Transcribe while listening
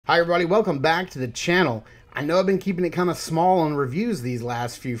Hi everybody, welcome back to the channel. I know I've been keeping it kind of small on reviews these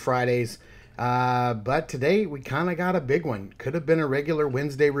last few Fridays, but today we kind of got a big one. Could have been a regular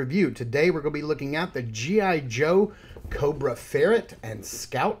Wednesday review. Today we're going to be looking at the G.I. Joe COBRA Ferret and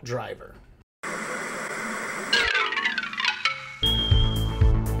Scout Driver.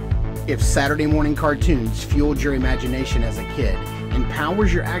 If Saturday morning cartoons fueled your imagination as a kid and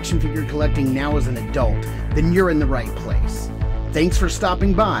powers your action figure collecting now as an adult, then you're in the right place. Thanks for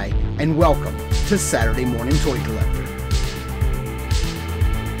stopping by, and welcome to Saturday Morning Toy Collector.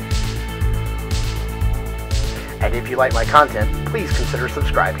 And if you like my content, please consider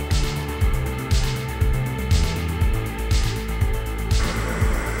subscribing.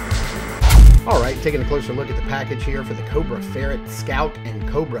 Alright, taking a closer look at the package here for the COBRA Ferret Scout and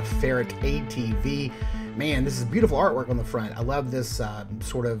COBRA Ferret ATV. Man, this is beautiful artwork on the front. I love this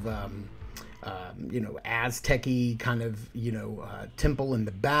sort of Aztec-y kind of, temple in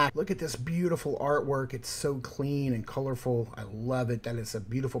the back. Look at this beautiful artwork. It's so clean and colorful. I love it. That is a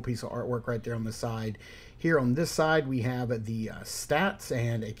beautiful piece of artwork right there on the side. Here on this side, we have the stats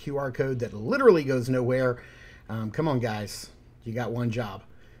and a QR code that literally goes nowhere. Come on, guys. You got one job.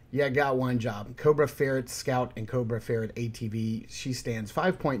 Yeah, got one job. COBRA Ferret Scout and COBRA Ferret ATV. She stands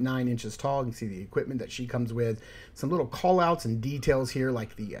 5.9 inches tall. You can see the equipment that she comes with. Some little call outs and details here,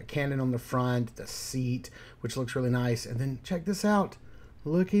 like the cannon on the front, the seat, which looks really nice. And then check this out.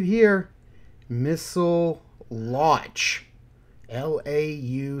 Look at here. Missile Lauch. L-A-U-C-H.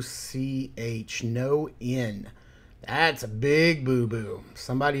 No N. That's a big boo-boo.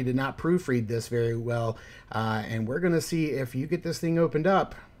 Somebody did not proofread this very well. And we're going to see if you get this thing opened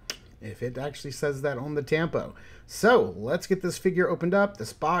up, if it actually says that on the tampo. So let's get this figure opened up,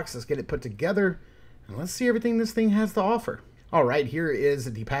 this box, let's get it put together, and let's see everything this thing has to offer. All right, here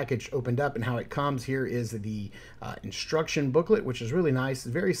is the package opened up and how it comes. Here is the instruction booklet, which is really nice.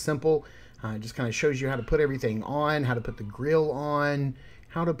 It's very simple. It just kind of shows you how to put everything on, how to put the grill on,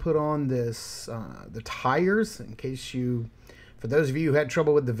 how to put on this the tires, in case you, for those of you who had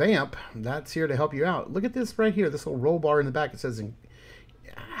trouble with the vamp, that's here to help you out. Look at this right here, this little roll bar in the back. It says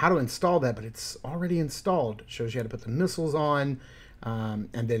how to install that, but it's already installed. It shows you how to put the missiles on, and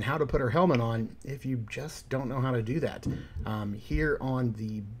then how to put her helmet on if you just don't know how to do that. Here on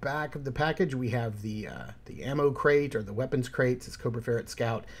the back of the package, we have the ammo crate, or the weapons crates. It's COBRA Ferret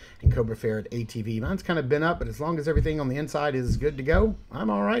Scout and COBRA Ferret ATV. Mine's kind of been up, but as long as everything on the inside is good to go, I'm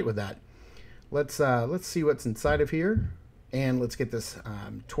all right with that. Let's see what's inside of here, and let's get this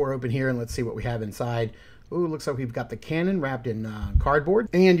tour open here, and let's see what we have inside. Ooh, looks like we've got the cannon wrapped in cardboard,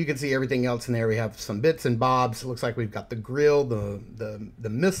 and you can see everything else in there. We have some bits and bobs. It looks like we've got the grill, the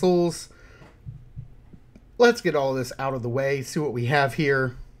missiles. Let's get all this out of the way, see what we have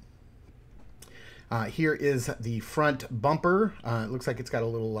here. Here is the front bumper. It looks like it's got a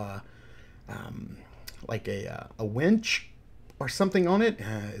little, like a winch or something on it.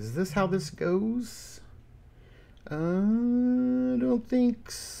 Is this how this goes? I don't think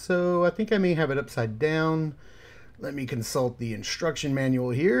so. I think I may have it upside down. Let me consult the instruction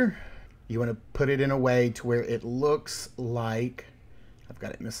manual here. You want to put it in a way to where it looks like, I've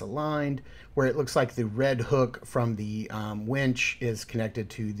got it misaligned, where it looks like the red hook from the winch is connected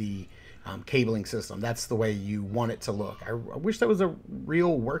to the cabling system. That's the way you want it to look. I wish that was a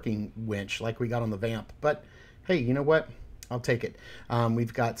real working winch like we got on the Vamp, but hey, you know what? I'll take it.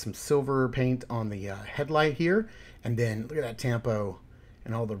 We've got some silver paint on the headlight here, and then look at that tampo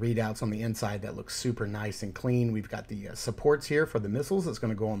and all the readouts on the inside. That looks super nice and clean. We've got the supports here for the missiles. It's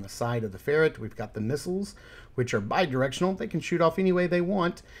going to go on the side of the Ferret. We've got the missiles, which are bi-directional. They can shoot off any way they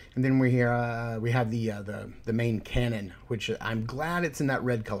want. And then we have the main cannon, which I'm glad it's in that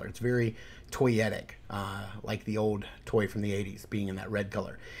red color. It's very toyetic, like the old toy from the 80s being in that red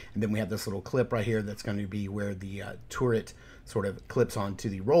color. And then we have this little clip right here that's going to be where the turret sort of clips onto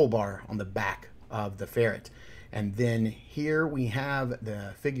the roll bar on the back of the Ferret. And then here we have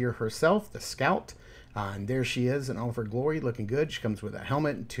the figure herself, the Scout, and there she is in all of her glory, looking good. She comes with a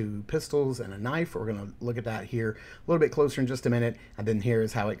helmet, 2 pistols, and a knife. We're going to look at that here a little bit closer in just a minute. And then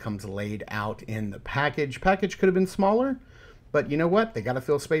here's how it comes laid out in the package. Package could have been smaller, but you know what? They got to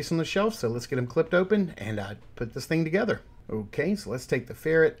fill space on the shelf, so let's get them clipped open and put this thing together. Okay, so let's take the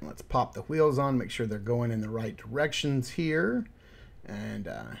Ferret and let's pop the wheels on, make sure they're going in the right directions here. And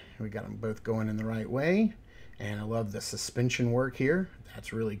we got them both going in the right way. And I love the suspension work here.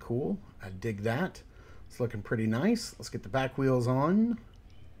 That's really cool. I dig that. It's looking pretty nice. Let's get the back wheels on.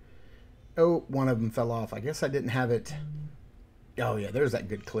 Oh, one of them fell off. I guess I didn't have it. Oh yeah, there's that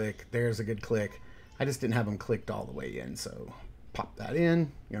good click. There's a good click. I just didn't have them clicked all the way in, so pop that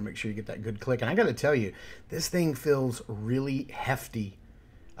in. You gotta make sure you get that good click. And I gotta tell you, this thing feels really hefty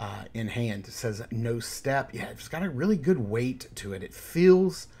in hand. It says no step. Yeah, it's got a really good weight to it. It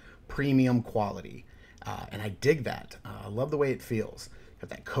feels premium quality, and I dig that. I love the way it feels. Got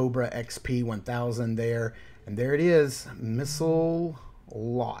that Cobra XP 1000 there, and there it is, missile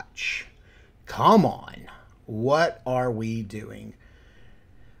launch. Come on, what are we doing?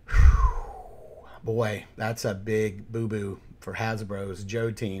 Whew. Boy, that's a big boo-boo for Hasbro's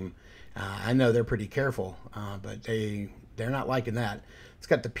Joe team. I know they're pretty careful, but they're not liking that. It's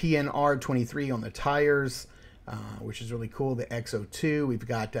got the PNR 23 on the tires, which is really cool. The XO2. We've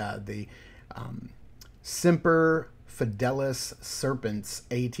got the Semper Fidelis Serpents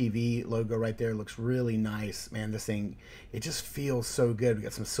ATV logo right there. Looks really nice, man. This thing, it just feels so good. We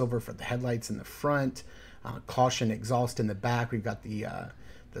got some silver for the headlights in the front, caution exhaust in the back. We've got the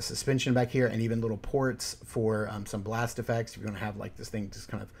suspension back here, and even little ports for some blast effects. You're going to have like this thing just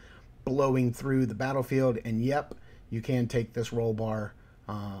kind of blowing through the battlefield. And yep, you can take this roll bar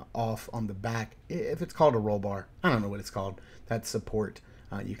off on the back, if it's called a roll bar. I don't know what it's called. That's support.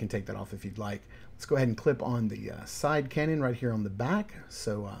 You can take that off if you'd like. Let's go ahead and clip on the side cannon right here on the back.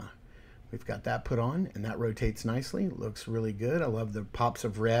 So we've got that put on, and that rotates nicely. Looks really good. I love the pops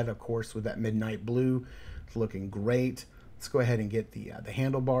of red, of course, with that midnight blue. It's looking great. Let's go ahead and get the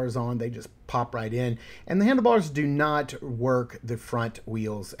handlebars on. They just pop right in, and the handlebars do not work the front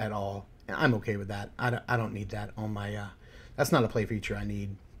wheels at all. And I'm okay with that. I don't need that on my that's not a play feature I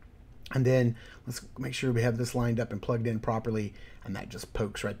need. And then let's make sure we have this lined up and plugged in properly, and that just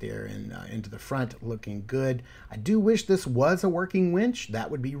pokes right there and into the front, looking good. I do wish this was a working winch.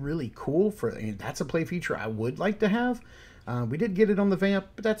 That would be really cool. That's a play feature I would like to have. We did get it on the vamp,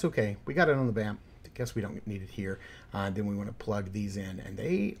 but that's okay. We got it on the vamp. I guess we don't need it here. Then we want to plug these in, and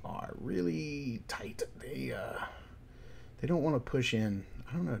they are really tight. They don't want to push in.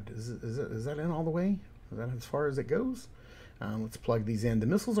 I don't know. Is that in all the way? Is that as far as it goes? Let's plug these in. The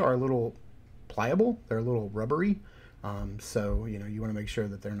missiles are a little pliable. They're a little rubbery. So, you want to make sure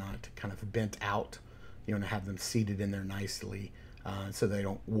that they're not kind of bent out. You want to have them seated in there nicely so they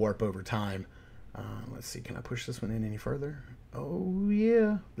don't warp over time. Let's see. Can I push this one in any further? Oh,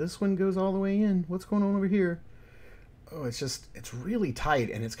 yeah. This one goes all the way in. What's going on over here? Oh, it's really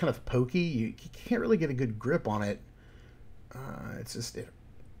tight, and it's kind of pokey. You can't really get a good grip on it. It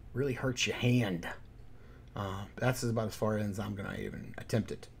really hurts your hand. That's about as far in as I'm going to even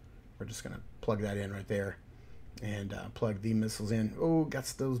attempt it. We're just going to plug that in right there and plug the missiles in. Oh, got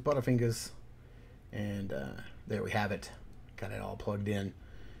those butterfingers. And there we have it. Got it all plugged in.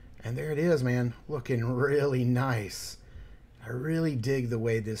 And there it is, man. Looking really nice. I really dig the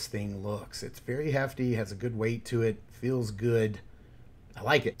way this thing looks. It's very hefty, has a good weight to it, feels good. I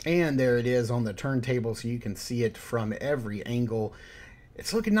like it. And there it is on the turntable, so you can see it from every angle.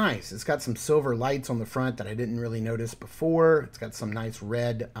 It's looking nice. It's got some silver lights on the front that I didn't really notice before. It's got some nice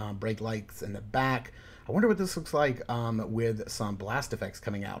red brake lights in the back. I wonder what this looks like with some blast effects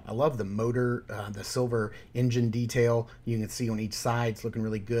coming out. I love the motor, the silver engine detail you can see on each side. It's looking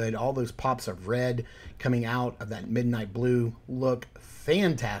really good. All those pops of red coming out of that midnight blue look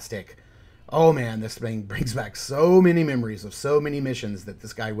fantastic. Oh man, this thing brings back so many memories of so many missions that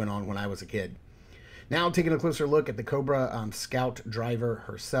this guy went on when I was a kid. Now taking a closer look at the Cobra Scout driver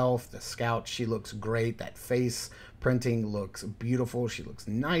herself. The Scout, she looks great. That face printing looks beautiful. She looks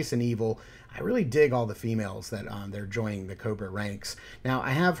nice and evil. I really dig all the females that they're joining the Cobra ranks. Now,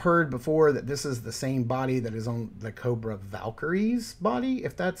 I have heard before that this is the same body that is on the Cobra Valkyrie's body,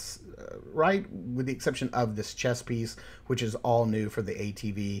 if that's right, with the exception of this chest piece, which is all new for the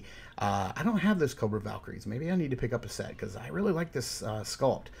ATV. I don't have those Cobra Valkyries. Maybe I need to pick up a set because I really like this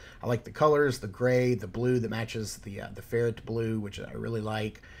sculpt. I like the colors, the gray, the blue that matches the ferret blue, which I really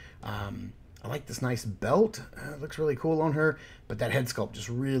like. I like this nice belt. It looks really cool on her, but that head sculpt just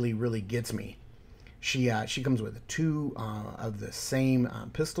really, really gets me. She comes with two of the same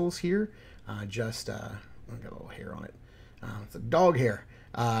pistols here. I've got a little hair on it. It's a dog hair.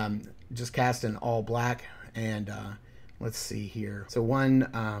 Just cast in all black. And let's see here. So one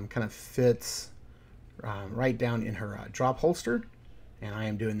kind of fits right down in her drop holster. And I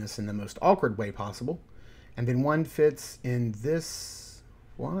am doing this in the most awkward way possible. And then one fits in this.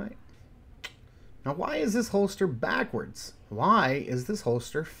 Why? Now, why is this holster backwards? Why is this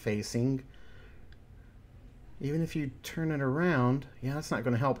holster facing, even if you turn it around, yeah, that's not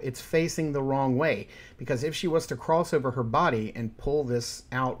going to help. It's facing the wrong way, because if she was to cross over her body and pull this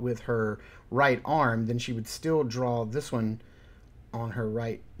out with her right arm, then she would still draw this one on her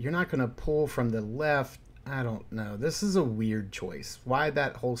right. You're not going to pull from the left. I don't know. This is a weird choice. Why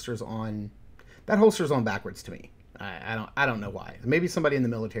that holster's on backwards to me. I don't know why. Maybe somebody in the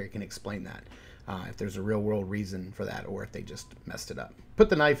military can explain that. if there's a real world reason for that, or if they just messed it up. Put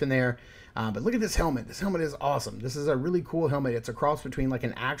the knife in there. But look at this helmet. This helmet is awesome. This is a really cool helmet. It's a cross between like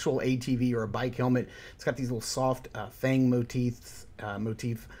an actual ATV or a bike helmet. It's got these little soft fang motif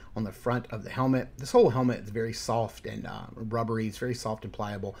on the front of the helmet. This whole helmet is very soft and rubbery. It's very soft and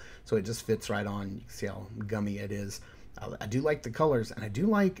pliable, so it just fits right on. You can see how gummy it is. I do like the colors, and I do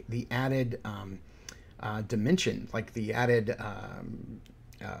like the added dimension, like the added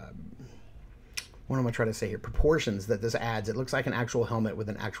what am I trying to say here? Proportions that this adds. It looks like an actual helmet with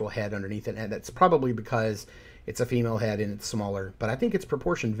an actual head underneath it, and that's probably because it's a female head and it's smaller, but I think it's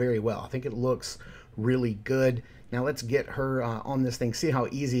proportioned very well. I think it looks really good. Now let's get her on this thing, see how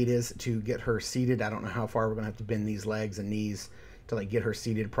easy it is to get her seated. I don't know how far we're gonna have to bend these legs and knees to like get her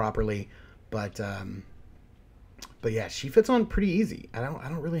seated properly, but yeah, she fits on pretty easy. I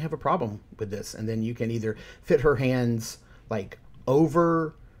don't really have a problem with this. And then you can either fit her hands like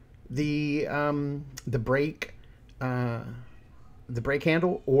over the brake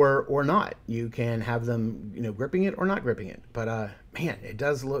handle or not. You can have them, you know, gripping it or not gripping it. But man, it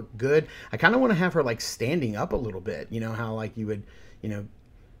does look good. I kind of want to have her like standing up a little bit. You know how like you would, you know,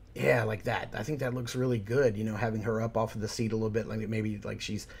 yeah, like that. I think that looks really good. You know, having her up off of the seat a little bit, like maybe like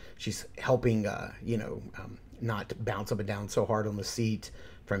she's helping, you know, not bounce up and down so hard on the seat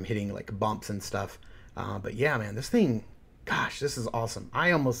from hitting like bumps and stuff. But yeah, man, this thing, gosh, this is awesome.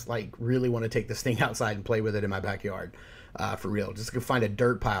 I almost like really want to take this thing outside and play with it in my backyard, for real. Just go find a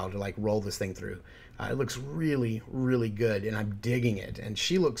dirt pile to like roll this thing through. It looks really, really good, and I'm digging it. And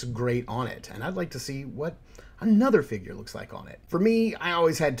she looks great on it. And I'd like to see what another figure looks like on it. For me, I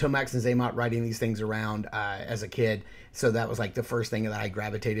always had Tomax and Xamot riding these things around as a kid. So that was like the first thing that I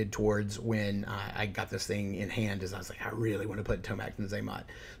gravitated towards when I got this thing in hand, is I was like, I really want to put Tomax and Xamot.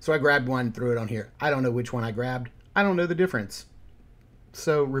 So I grabbed one, threw it on here. I don't know which one I grabbed. I don't know the difference.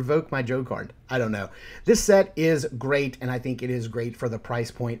 So revoke my Joe card. I don't know. This set is great, and I think it is great for the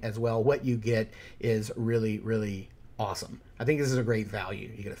price point as well. What you get is really, really awesome. I think this is a great value.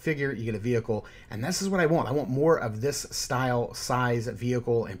 You get a figure, you get a vehicle, and this is what I want. I want more of this style, size,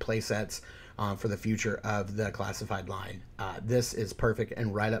 vehicle, and play sets for the future of the classified line. This is perfect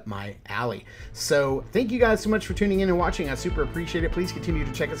and right up my alley. So thank you guys so much for tuning in and watching. I super appreciate it. Please continue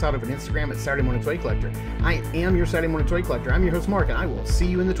to check us out over on Instagram at Saturday Morning Toy Collector. I am your Saturday Morning Toy Collector. I'm your host, Mark, and I will see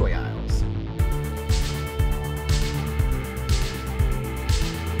you in the toy aisles.